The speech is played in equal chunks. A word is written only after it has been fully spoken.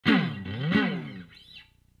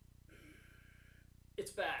It's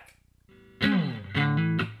back.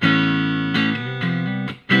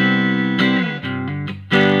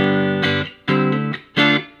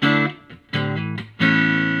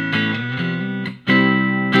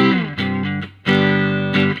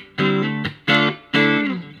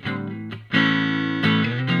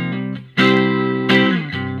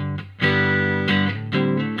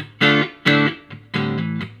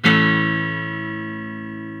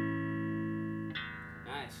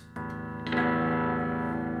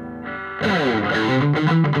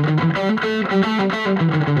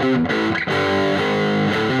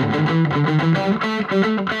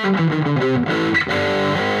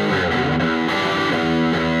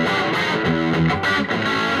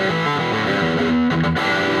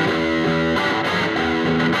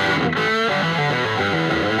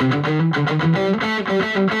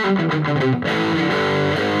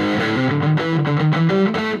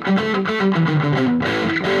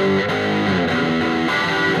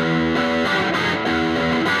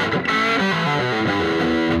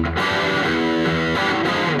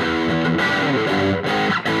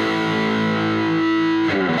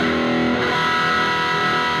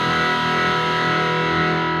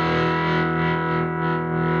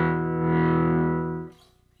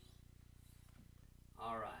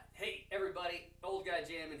 Old Guy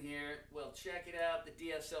Jamming here. Well, check it out. The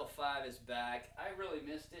DSL 5 is back. I really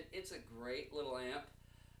missed it. It's a great little amp.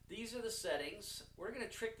 These are the settings. We're going to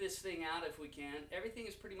trick this thing out if we can. Everything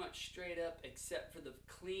is pretty much straight up except for the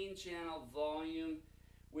clean channel volume,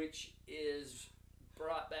 which is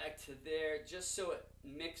brought back to there just so it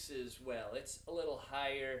mixes well. It's a little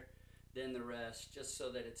higher than the rest just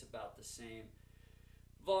so that it's about the same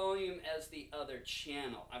volume as the other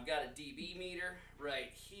channel. I've got a dB meter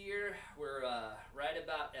right here. We're right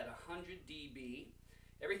about at 100 dB.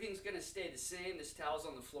 Everything's going to stay the same. This towel's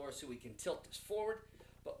on the floor so we can tilt this forward.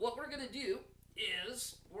 But what we're going to do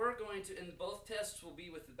is we're going to, and both tests will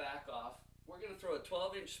be with the back off, we're going to throw a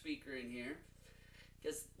 12-inch speaker in here.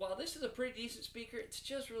 Because while this is a pretty decent speaker, it's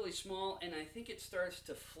just really small, and I think it starts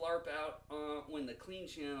to flarp out when the clean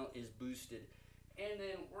channel is boosted. And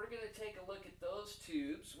then we're going to take a look at those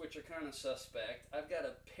tubes, which are kind of suspect. I've got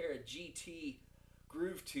a pair of GT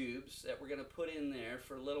groove tubes that we're going to put in there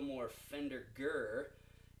for a little more Fender grr.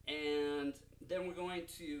 And then we're going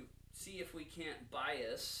to see if we can't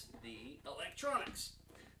bias the electronics,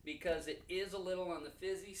 because it is a little on the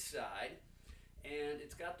fizzy side. And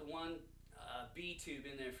it's got the one B tube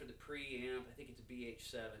in there for the preamp. I think it's a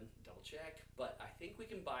BH7, double check. But I think we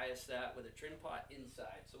can bias that with a trim pot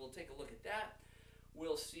inside. So we'll take a look at that.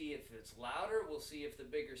 We'll see if it's louder, we'll see if the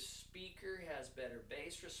bigger speaker has better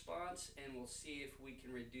bass response, and we'll see if we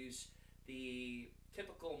can reduce the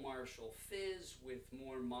typical Marshall fizz with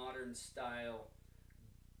more modern style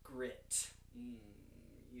grit.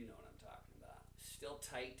 You know what I'm talking about. Still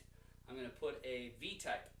tight. I'm going to put a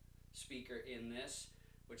V-type speaker in this,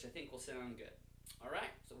 which I think will sound good.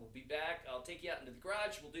 Alright, so we'll be back. I'll take you out into the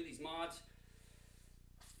garage. We'll do these mods.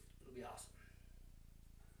 It'll be awesome.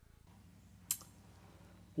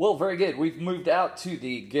 Well, very good. We've moved out to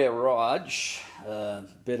the garage.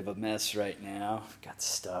 Bit of a mess right now. Got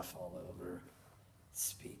stuff all over.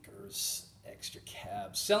 Speakers, extra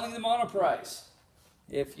cabs. Selling the monoprice.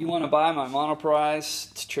 If you want to buy my monoprice,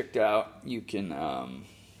 it's tricked out. You can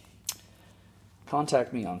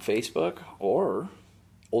contact me on Facebook or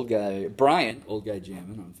Brian, Old Guy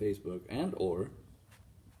Jamming on Facebook and or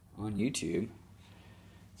on YouTube.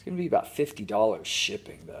 It's going to be about $50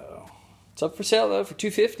 shipping though. It's up for sale though for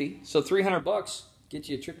 $250, so $300 get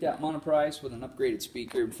you a tricked out monoprice with an upgraded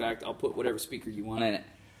speaker. In fact, I'll put whatever speaker you want in it.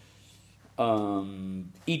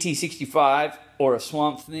 ET65 or a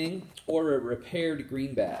Swamp Thing or a repaired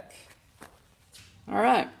greenback. All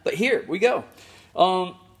right, but here we go.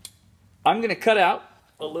 I'm going to cut out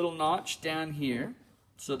a little notch down here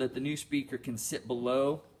so that the new speaker can sit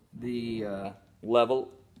below the level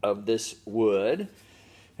of this wood.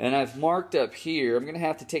 And I've marked up here, I'm going to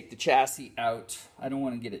have to take the chassis out. I don't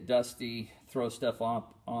want to get it dusty, throw stuff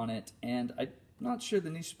on it. And I'm not sure the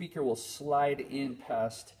new speaker will slide in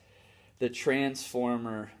past the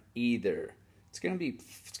transformer either. It's going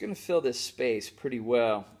to fill this space pretty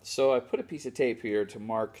well. So I put a piece of tape here to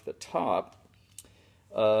mark the top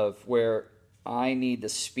of where I need the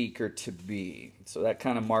speaker to be. So that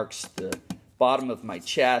kind of marks the bottom of my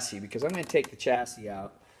chassis, because I'm going to take the chassis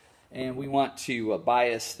out. And we want to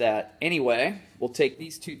bias that anyway. We'll take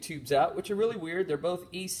these two tubes out, which are really weird. They're both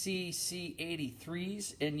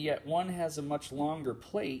ECC83s, and yet one has a much longer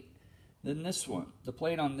plate than this one. The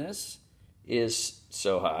plate on this is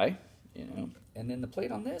so high, you know, and then the plate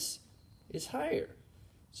on this is higher.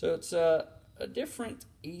 So it's a a different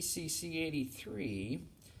ECC83,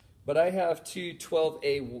 but I have two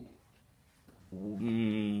 12AY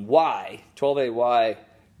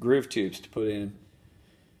groove tubes to put in,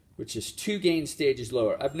 which is 2 gain stages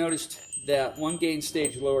lower. I've noticed that 1 gain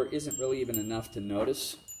stage lower isn't really even enough to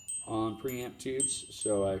notice on preamp tubes,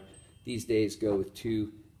 so I these days go with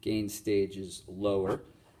 2 gain stages lower,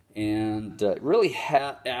 and really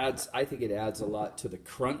adds, I think it adds a lot to the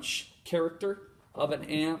crunch character of an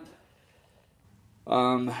amp.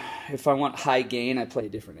 If I want high gain, I play a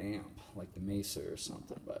different amp, like the Mesa or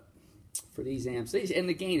something, but for these amps, and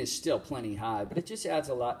the gain is still plenty high, but it just adds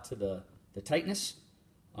a lot to the tightness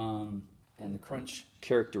and the crunch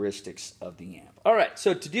characteristics of the amp. All right,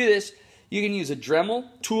 so to do this, you can use a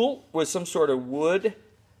Dremel tool with some sort of wood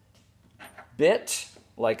bit,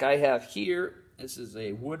 like I have here. This is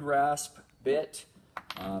a wood rasp bit.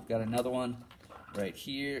 I've got another one right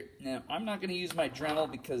here. Now, I'm not going to use my Dremel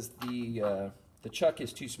because the chuck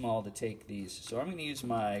is too small to take these, so I'm going to use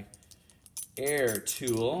my air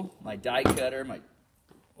tool, my die cutter, my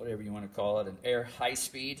whatever you want to call it, an air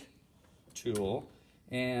high-speed tool,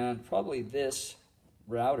 and probably this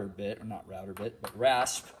router bit, or not router bit, but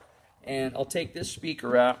rasp, and I'll take this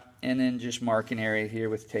speaker out and then just mark an area here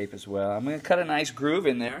with tape as well. I'm going to cut a nice groove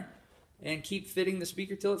in there and keep fitting the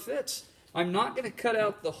speaker till it fits. I'm not going to cut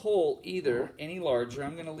out the hole either any larger.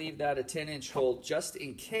 I'm going to leave that a 10-inch hole just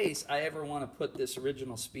in case I ever want to put this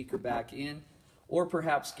original speaker back in, or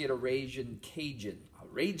perhaps get a Raging Cajun. A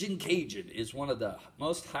Raging Cajun is one of the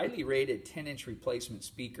most highly rated 10-inch replacement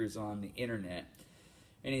speakers on the internet.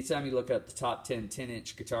 Anytime you look up the top 10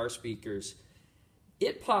 10-inch guitar speakers,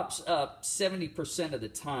 it pops up 70% of the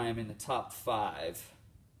time in the top 5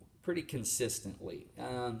 pretty consistently.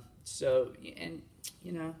 So, and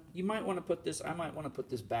you know, you might want to put this, I might want to put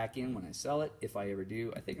this back in when I sell it, if I ever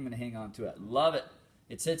do. I think I'm going to hang on to it. Love it.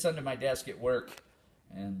 It sits under my desk at work,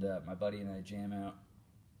 and my buddy and I jam out.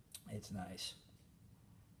 It's nice.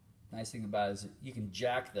 Nice thing about it is you can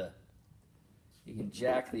jack the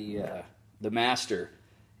master,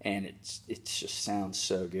 and it just sounds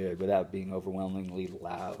so good without being overwhelmingly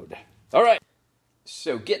loud. All right.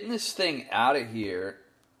 So getting this thing out of here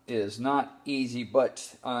is not easy,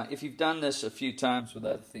 but if you've done this a few times with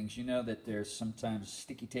other things, you know that there's sometimes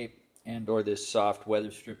sticky tape and or this soft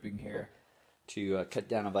weather stripping here to cut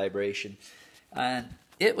down a vibration. And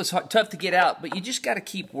it was tough to get out, but you just got to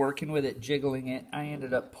keep working with it, jiggling it. I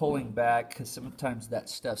ended up pulling back because sometimes that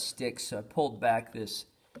stuff sticks, so I pulled back this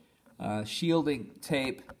shielding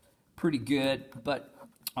tape pretty good, but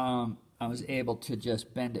I was able to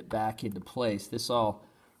just bend it back into place. This all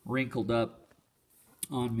wrinkled up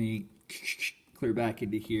on me, clear back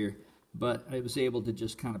into here, but I was able to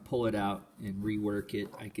just kind of pull it out and rework it.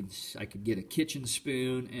 I could get a kitchen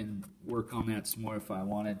spoon and work on that some more if I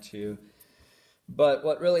wanted to. But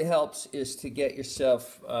what really helps is to get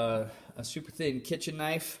yourself a super thin kitchen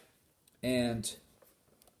knife and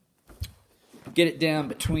get it down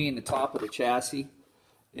between the top of the chassis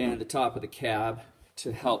and the top of the cab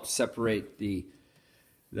to help separate the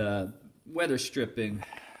weather stripping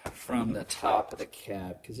from the top of the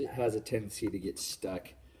cab, because it has a tendency to get stuck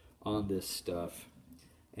on this stuff.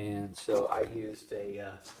 And so I used a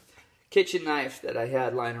kitchen knife that I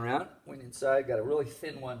had lying around, went inside, got a really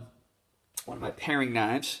thin one of my paring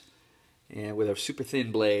knives, and with a super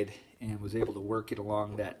thin blade, and was able to work it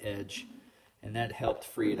along that edge, and that helped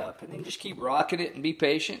free it up. And then just keep rocking it and be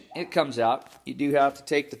patient. It comes out. You do have to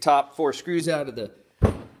take the top 4 screws out of the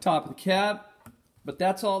top of the cab, but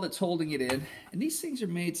that's all that's holding it in. And these things are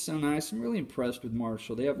made so nice. I'm really impressed with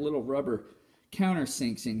Marshall. They have little rubber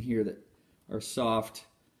countersinks in here that are soft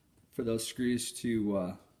for those screws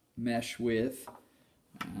to mesh with.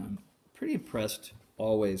 Pretty impressed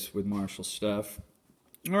always with Marshall stuff.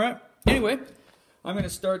 All right, anyway, I'm going to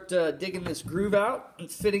start digging this groove out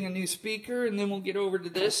and fitting a new speaker, and then we'll get over to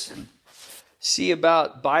this and see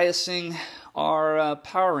about biasing our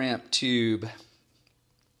power amp tube.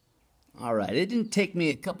 All right, it didn't take me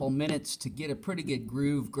a couple minutes to get a pretty good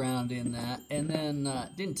groove ground in that, and then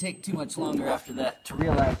it didn't take too much longer after that to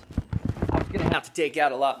realize I was going to have to take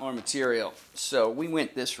out a lot more material. So we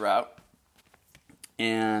went this route,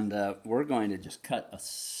 and we're going to just cut a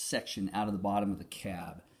section out of the bottom of the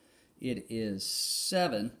cab. It is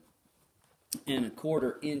 7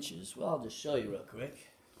 1/4 inches. Well, I'll just show you real quick.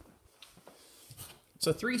 It's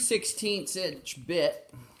a 3/16 inch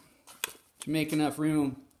bit to make enough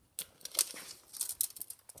room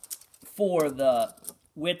for the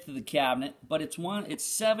width of the cabinet, but it's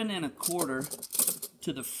 7 1/4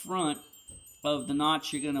 to the front of the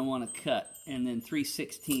notch you're going to want to cut, and then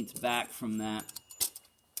 3/16 back from that.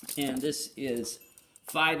 And this is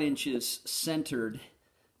 5 inches centered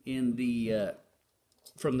in the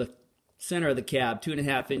from the center of the cab,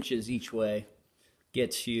 2.5 inches each way,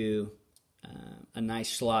 gets you a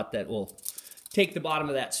nice slot that will take the bottom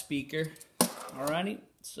of that speaker. Alrighty,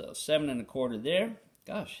 so 7 1/4 there.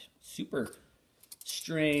 Gosh, super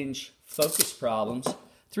strange focus problems.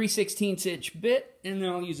 3/16 inch bit, and then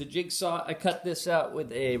I'll use a jigsaw. I cut this out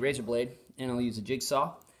with a razor blade, and I'll use a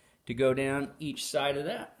jigsaw to go down each side of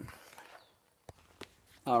that.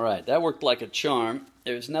 Alright, that worked like a charm.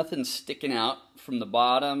 There's nothing sticking out from the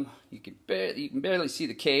bottom. You can barely see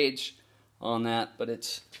the cage on that, but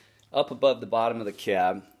it's up above the bottom of the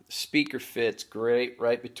cab. The speaker fits great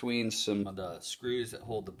right between some of the screws that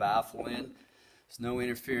hold the baffle in. There's no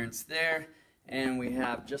interference there, and we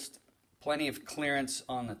have just plenty of clearance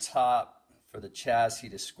on the top for the chassis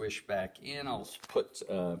to squish back in. I'll put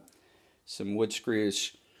some wood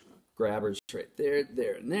screws, grabbers right there,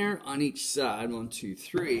 there, and there on each side. 1, 2,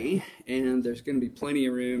 3. And there's going to be plenty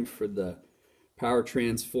of room for the power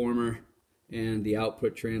transformer and the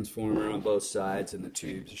output transformer on both sides and the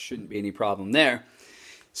tubes. There shouldn't be any problem there.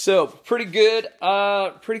 So pretty good,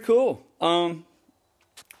 pretty cool. And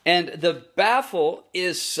the baffle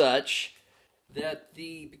is such that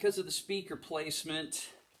because of the speaker placement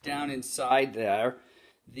down inside there,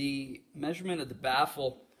 the measurement of the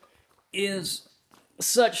baffle is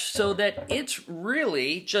such so that it's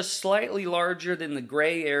really just slightly larger than the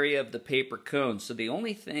gray area of the paper cone. So the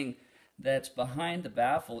only thing that's behind the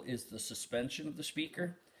baffle is the suspension of the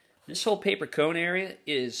speaker. This whole paper cone area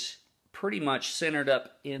is pretty much centered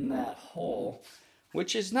up in that hole,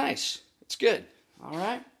 which is nice. It's good. All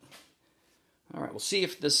right. We'll see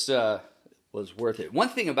if this was worth it. One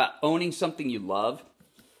thing about owning something you love,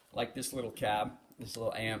 like this little cab, this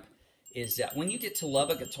little amp, is that when you get to love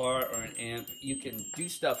a guitar or an amp, you can do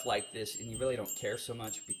stuff like this and you really don't care so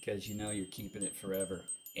much because you know you're keeping it forever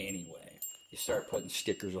anyway. You start putting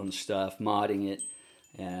stickers on the stuff, modding it,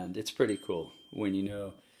 and it's pretty cool when you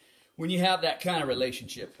have that kind of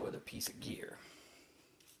relationship with a piece of gear.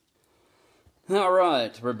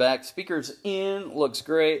 Alright, we're back. Speakers in, looks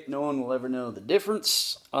great. No one will ever know the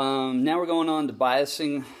difference. Now we're going on to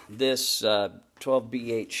biasing this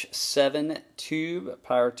 12BH7 tube,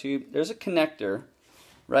 power tube. There's a connector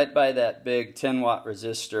right by that big 10-watt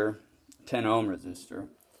resistor, 10-ohm resistor.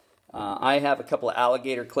 I have a couple of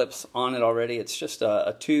alligator clips on it already. It's just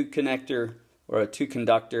a two-connector or a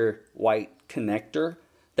two-conductor white connector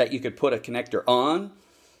that you could put a connector on.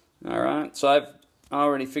 Alright, so I've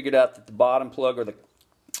already figured out that the bottom plug, or the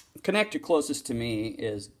connector closest to me,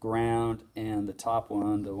 is ground, and the top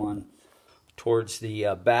one, the one towards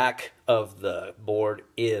the back of the board,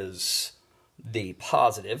 is the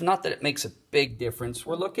positive. Not that it makes a big difference.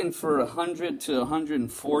 We're looking for 100 to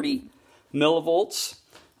 140 millivolts.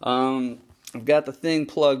 I've got the thing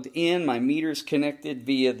plugged in. My meter's connected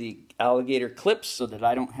via the alligator clips so that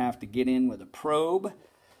I don't have to get in with a probe.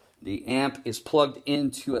 The amp is plugged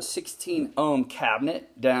into a 16 ohm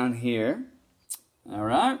cabinet down here.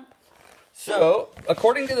 Alright. So,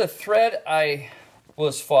 according to the thread I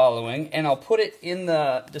was following, and I'll put it in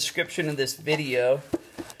the description of this video,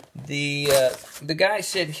 the guy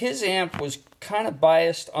said his amp was kind of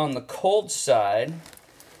biased on the cold side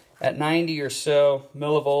at 90 or so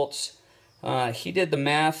millivolts. He did the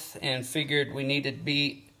math and figured we needed to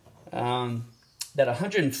be that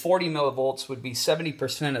 140 millivolts would be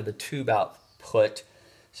 70% of the tube output.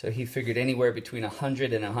 So he figured anywhere between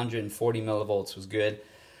 100 and 140 millivolts was good.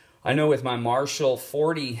 I know with my Marshall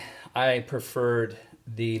 40, I preferred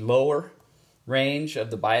the lower range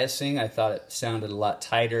of the biasing. I thought it sounded a lot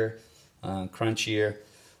tighter, crunchier.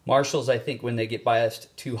 Marshalls, I think when they get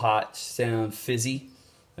biased too hot, sound fizzy,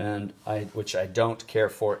 and which I don't care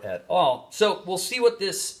for at all. So we'll see what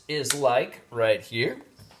this is like right here.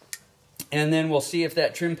 And then we'll see if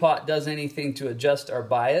that trim pot does anything to adjust our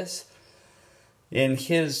bias. In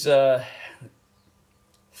his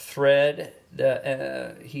thread,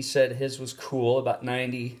 he said his was cool, about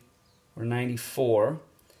 90 or 94.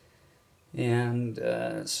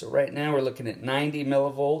 And so right now we're looking at 90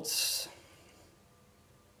 millivolts,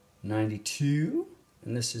 92,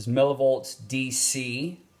 and this is millivolts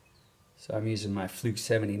DC. So I'm using my Fluke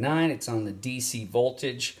 79. It's on the DC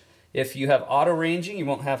voltage. If you have auto ranging, you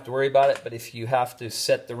won't have to worry about it, but if you have to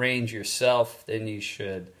set the range yourself, then you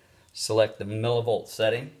should select the millivolt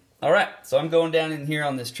setting. Alright, so I'm going down in here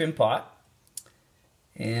on this trim pot,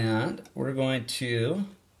 and we're going to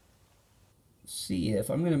see if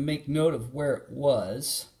I'm going to make note of where it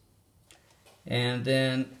was, and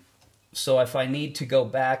then so if I need to go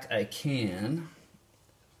back, I can.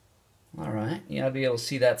 Alright, yeah, I'll be able to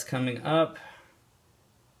see that's coming up.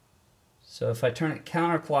 So if I turn it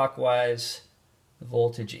counterclockwise, the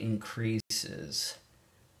voltage increases.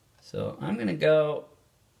 So I'm going to go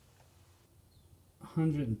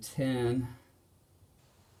 110.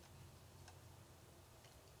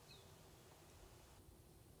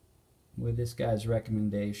 With this guy's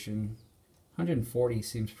recommendation. 140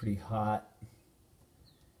 seems pretty hot.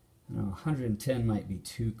 I don't know, 110 might be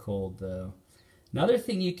too cold though. Another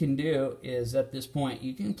thing you can do is at this point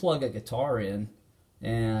you can plug a guitar in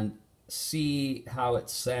and see how it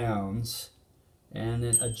sounds and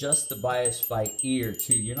then adjust the bias by ear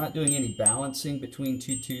too. You're not doing any balancing between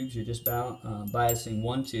two tubes, you're just biasing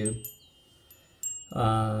one tube.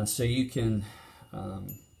 So you can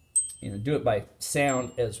do it by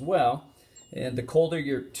sound as well. And the colder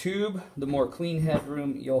your tube, the more clean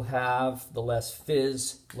headroom you'll have, the less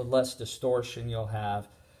fizz, the less distortion you'll have.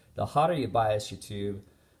 The hotter you bias your tube,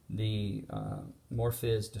 the more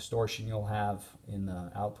fizz, distortion you'll have in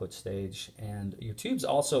the output stage. And your tubes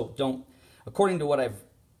also don't, according to what I've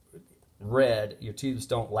read, your tubes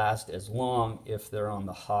don't last as long if they're on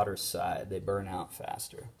the hotter side. They burn out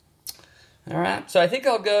faster. All right, so I think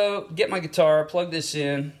I'll go get my guitar, plug this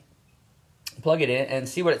in, plug it in and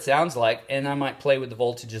see what it sounds like, and I might play with the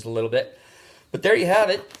voltages a little bit. But there you have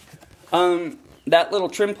it. That little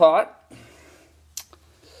trim pot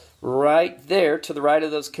right there to the right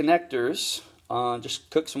of those connectors.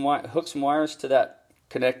 Just hook some wires to that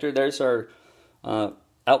connector. There's our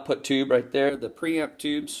output tube right there. The preamp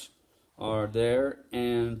tubes are there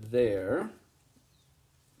and there.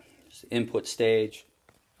 Just input stage,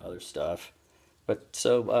 other stuff. But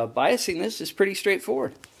so biasing this is pretty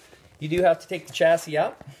straightforward. You do have to take the chassis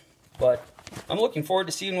out, but I'm looking forward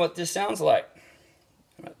to seeing what this sounds like.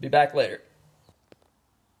 I'll be back later.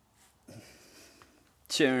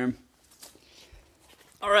 Charm.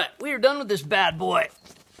 All right, we are done with this bad boy.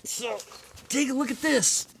 So take a look at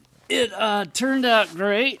this. It turned out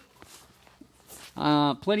great.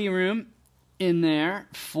 Plenty of room in there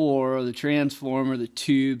for the transformer, the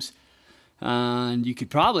tubes, and you could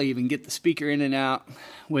probably even get the speaker in and out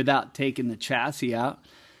without taking the chassis out.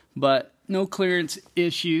 But no clearance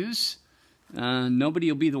issues.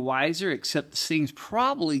 Nobody will be the wiser, except this thing's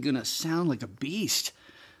probably going to sound like a beast.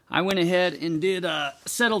 I went ahead and did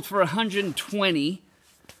settled for 120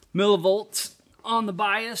 millivolts on the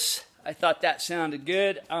bias. I thought that sounded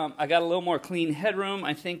good. I got a little more clean headroom,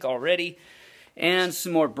 I think, already, and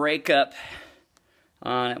some more breakup.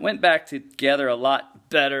 It went back together a lot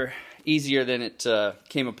better, easier than it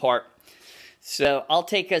came apart. So I'll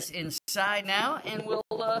take us inside now, and we'll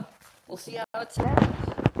see how it sounds.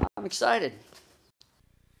 I'm excited.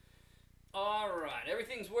 All right,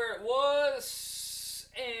 everything's where it was,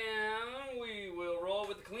 and we will roll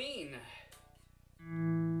with the clean.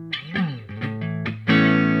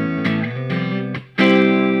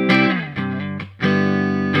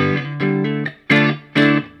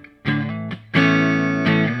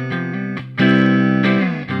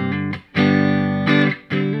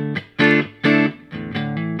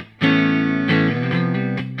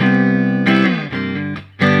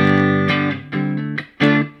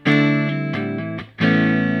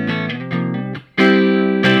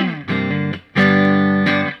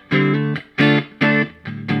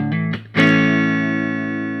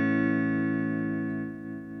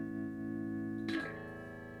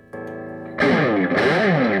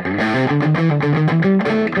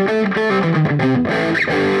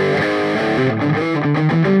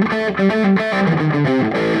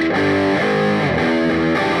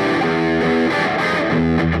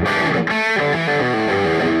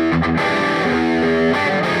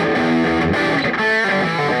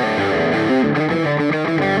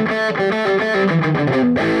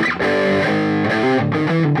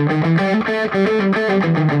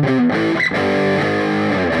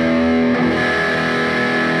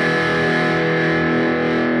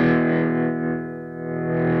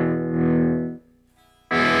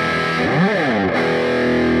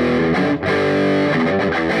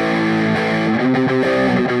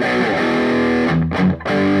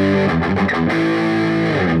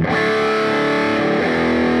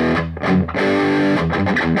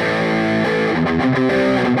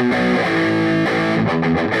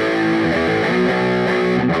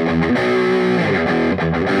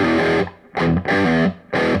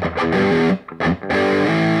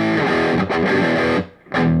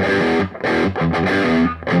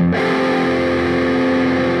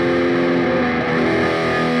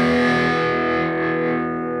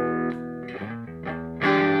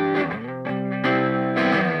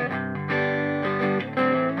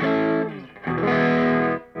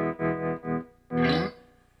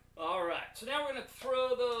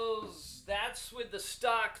 box with the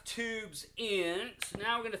stock tubes in. So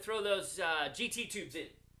now we're going to throw those GT tubes in.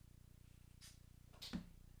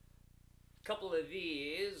 A couple of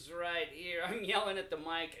these right here. I'm yelling at the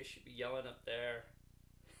mic. I should be yelling up there.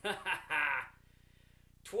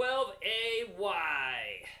 12AY.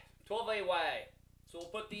 12AY. So we'll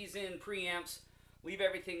put these in preamps, leave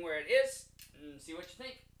everything where it is, and see what you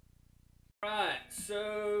think. Alright,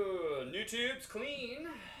 so new tubes, clean.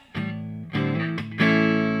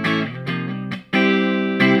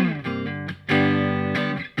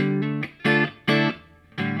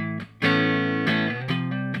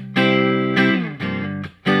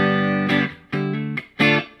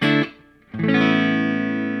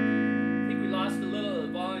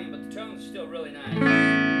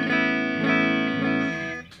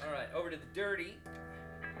 Dirty.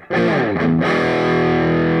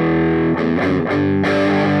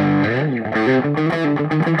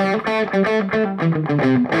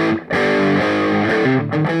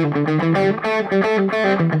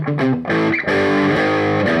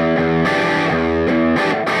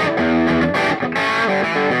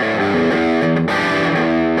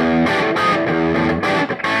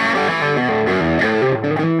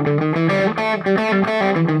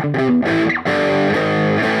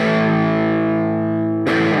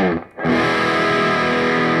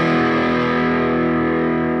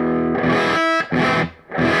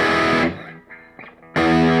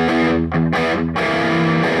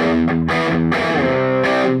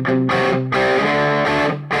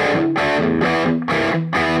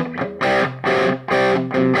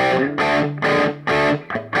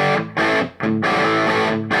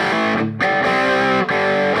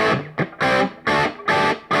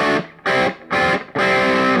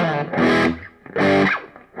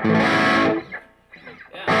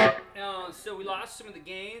 So we lost some of the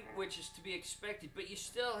gain, which is to be expected, but you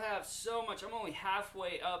still have so much. I'm only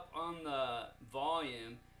halfway up on the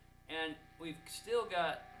volume, and we've still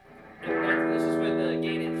got, this is with the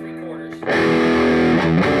gain in 3/4.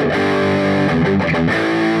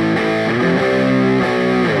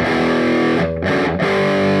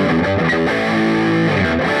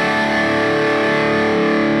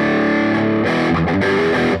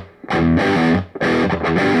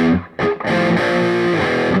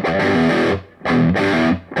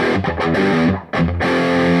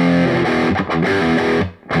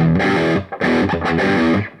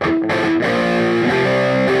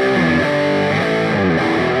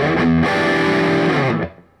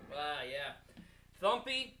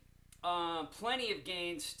 Plenty of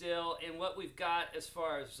gain still, and what we've got as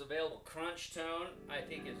far as available crunch tone, I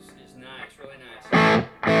think is nice, really nice.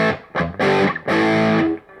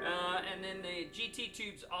 And then the GT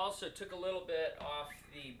tubes also took a little bit off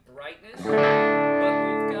the brightness, but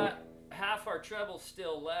we've got half our treble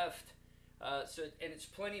still left, and it's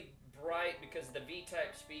plenty bright because of the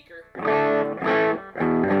V-type speaker.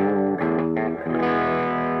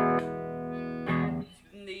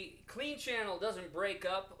 The clean channel doesn't break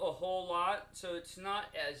up a whole lot, so it's not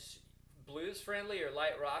as blues friendly or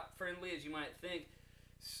light rock friendly as you might think.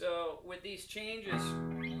 So with these changes,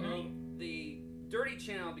 the dirty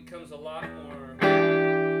channel becomes a lot more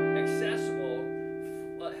accessible.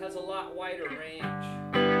 It has a lot wider range.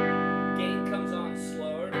 Gain comes on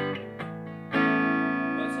slower,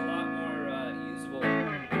 but it's a lot more usable.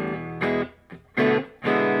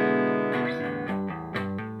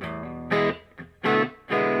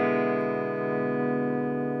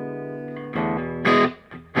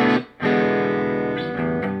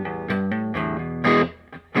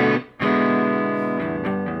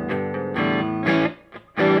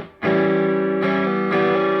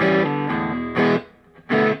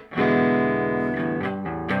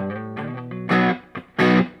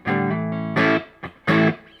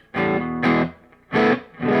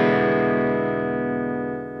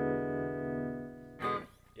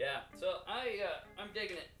 I'm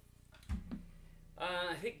digging it.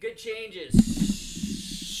 I think good changes.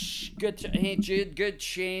 Good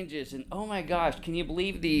changes. And oh my gosh, can you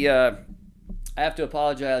believe the, I have to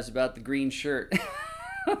apologize about the green shirt.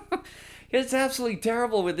 It's absolutely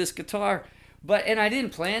terrible with this guitar. And I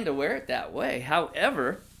didn't plan to wear it that way.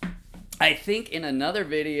 However, I think in another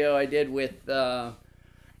video I did with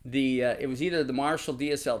it was either the Marshall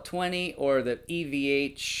DSL 20 or the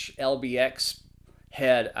EVH LBX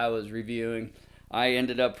head I was reviewing. I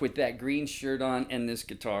ended up with that green shirt on and this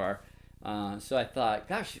guitar. So I thought,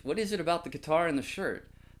 gosh, what is it about the guitar and the shirt?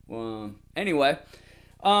 Well, anyway,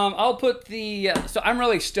 I'll put the, so I'm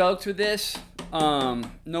really stoked with this. No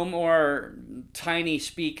more tiny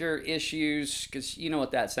speaker issues, because you know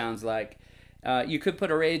what that sounds like. You could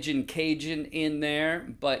put a Ragin' Cajun in there,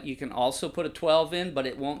 but you can also put a 12 in, but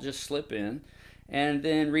it won't just slip in. and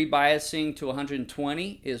then rebiasing to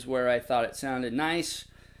 120 is where I thought it sounded nice.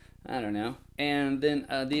 I don't know. And then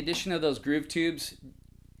the addition of those groove tubes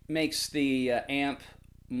makes the amp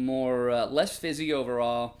more less fizzy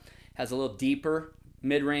overall. Has a little deeper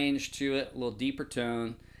mid-range to it, a little deeper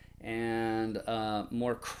tone, and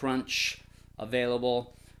more crunch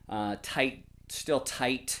available. Tight, still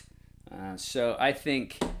tight. So I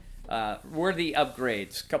think worthy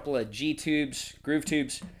upgrades. A couple of G tubes, groove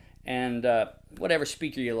tubes, and whatever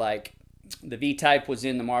speaker you like. The V-type was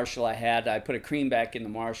in the Marshall I had. I put a cream back in the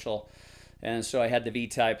Marshall, and so I had the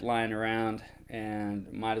V-type lying around,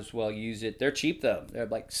 and might as well use it. They're cheap though. They're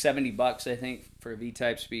like 70 bucks, I think, for a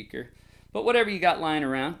V-type speaker. But whatever you got lying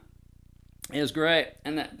around is great.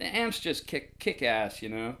 And the amps just kick ass, you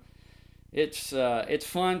know. It's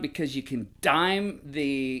fun because you can dime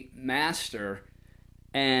the master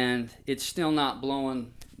and it's still not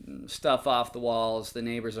blowing stuff off the walls. The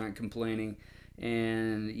neighbors aren't complaining,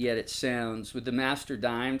 and yet it sounds, with the master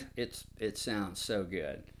dimed, it sounds so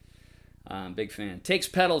good. Big fan. Takes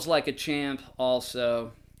pedals like a champ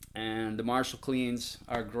also, and the Marshall cleans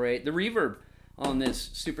are great. The reverb on this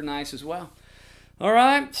super nice as well. All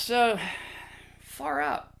right, so far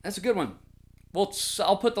out. That's a good one. Well,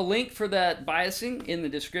 I'll put the link for that biasing in the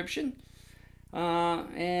description.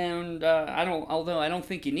 Although I don't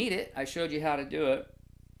think you need it, I showed you how to do it.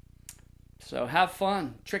 So have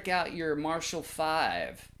fun. Trick out your Marshall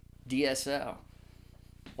 5 DSL.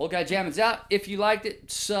 Old Guy Jammin's out. If you liked it,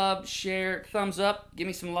 sub, share, thumbs up, give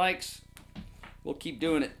me some likes. We'll keep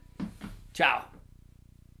doing it. Ciao.